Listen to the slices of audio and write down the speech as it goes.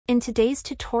In today's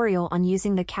tutorial on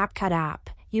using the CapCut app,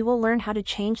 you will learn how to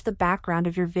change the background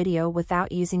of your video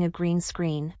without using a green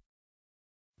screen.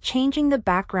 Changing the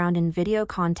background in video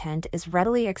content is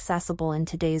readily accessible in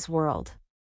today's world.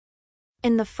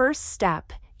 In the first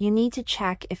step, you need to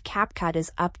check if CapCut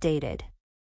is updated.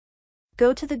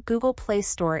 Go to the Google Play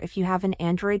Store if you have an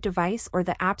Android device or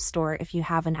the App Store if you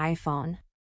have an iPhone.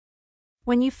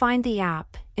 When you find the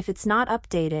app, if it's not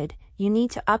updated, you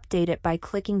need to update it by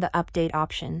clicking the Update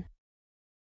option.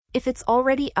 If it's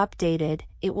already updated,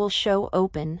 it will show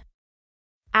Open.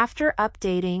 After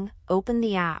updating, open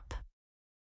the app.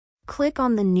 Click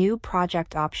on the New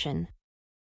Project option.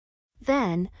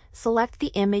 Then, select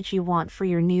the image you want for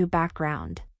your new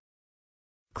background.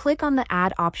 Click on the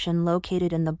Add option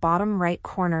located in the bottom right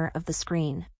corner of the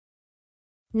screen.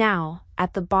 Now,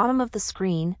 at the bottom of the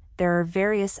screen, there are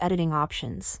various editing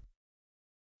options.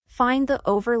 Find the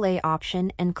Overlay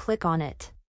option and click on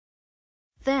it.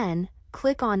 Then,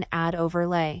 click on Add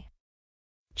Overlay.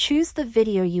 Choose the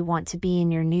video you want to be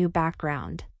in your new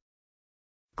background.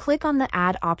 Click on the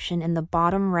Add option in the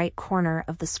bottom right corner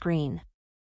of the screen.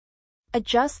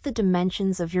 Adjust the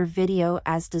dimensions of your video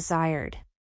as desired.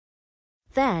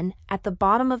 Then, at the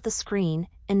bottom of the screen,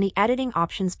 in the Editing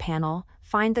Options panel,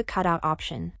 find the Cutout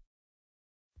option.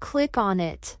 Click on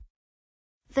it.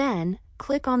 Then,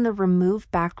 click on the Remove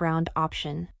Background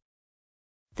option.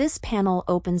 This panel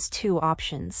opens two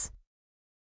options.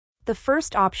 The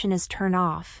first option is Turn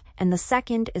Off, and the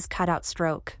second is Cutout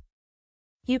Stroke.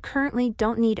 You currently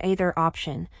don't need either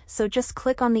option, so just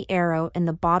click on the arrow in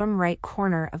the bottom right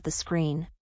corner of the screen.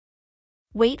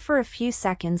 Wait for a few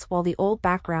seconds while the old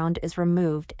background is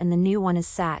removed and the new one is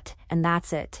set, and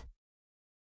that's it.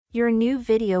 Your new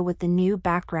video with the new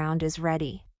background is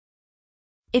ready.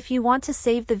 If you want to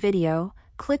save the video,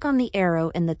 click on the arrow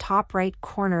in the top right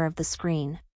corner of the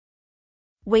screen.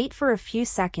 Wait for a few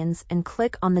seconds and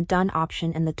click on the Done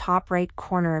option in the top right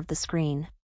corner of the screen.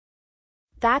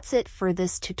 That's it for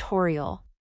this tutorial.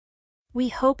 We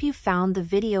hope you found the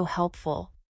video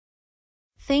helpful.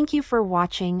 Thank you for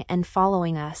watching and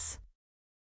following us.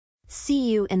 See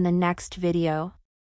you in the next video.